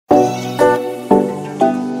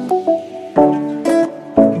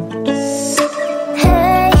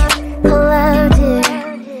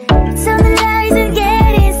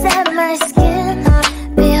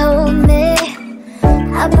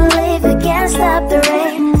stop the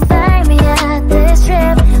rain. Find me at this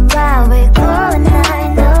trip while we going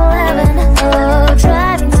 9/11. Oh,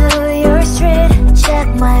 driving to your street, check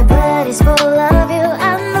my body's full of you,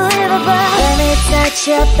 unbelievable. Let me touch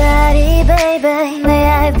your body, baby. May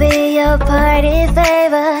I be your party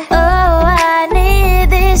favor? Oh, I need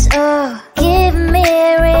this. Oh, give me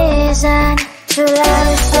a reason to let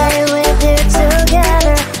us stay with you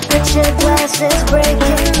together. Put your glasses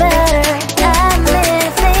breaking better. I'm in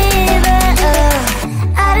fever.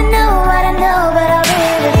 Oh, I don't know, but I'll be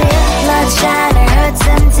with you. Love's trying to hurt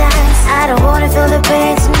sometimes. I don't wanna feel the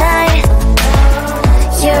pain tonight.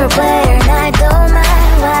 You're a player and I don't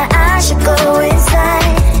mind why I should go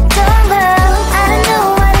inside. Don't go. I don't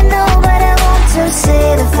know, but I want to see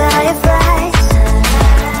the fireflies.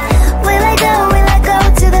 Will I go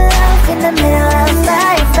to the love in the middle of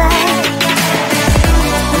firefight?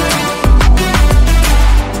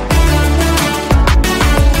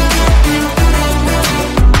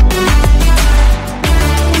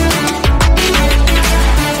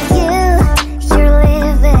 You're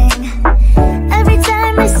leaving. Every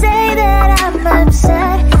time I say that I'm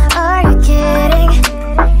upset, are you kidding?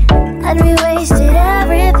 And we wasted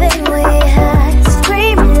everything we had.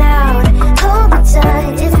 Screaming loud, hold me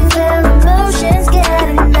tight. If you feel emotions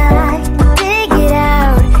getting high, dig it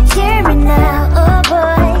out, hear me now. Oh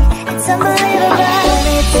boy, it's unbelievable. Let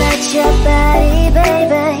me touch your body,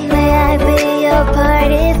 baby. May I be your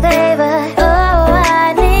party favor? Oh,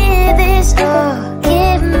 I need this. Oh,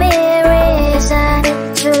 give me a reason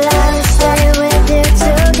to let us stay with you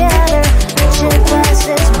together. Put your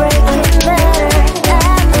glasses breaking better.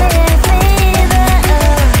 I'm in fever.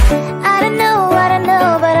 Oh, I don't know,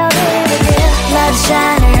 but I'll be with you. Love's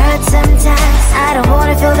trying to hurt sometimes. I don't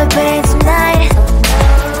wanna feel the pain tonight.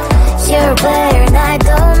 You're a player and I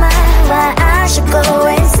don't mind why I should go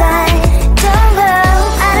inside. Don't go.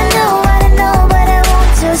 I don't know, but I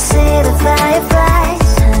want to see the fireflies.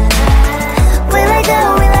 Will I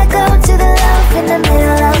go to the love in the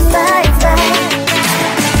middle of firefight?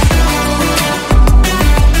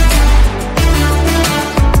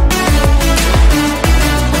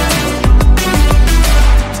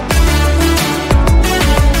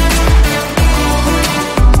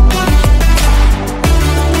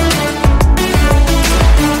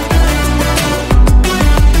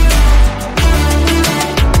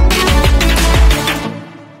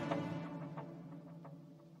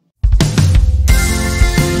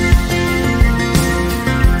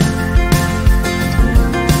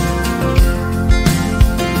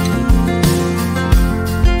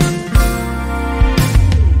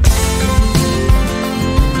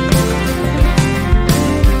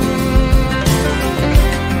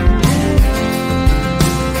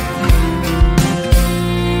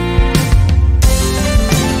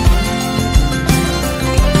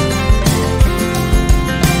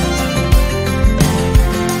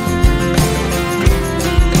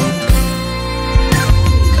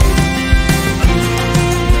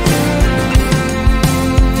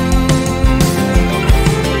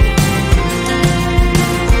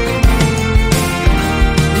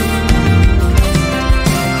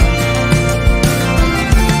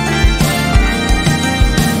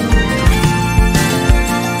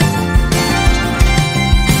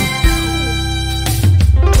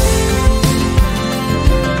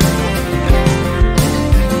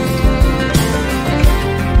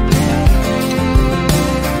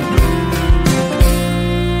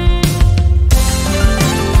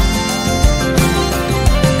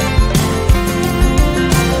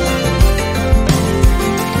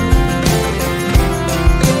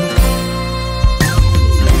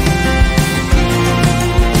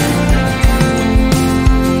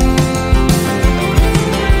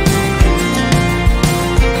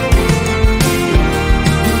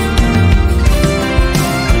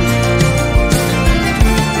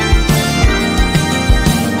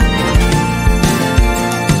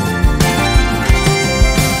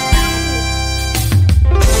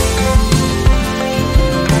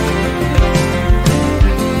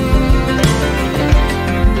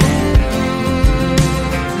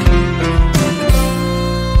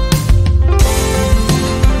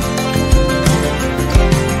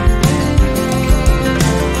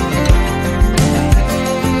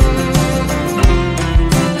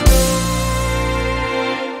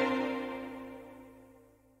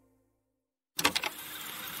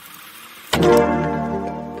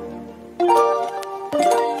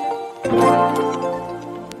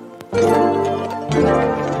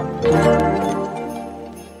 Toute,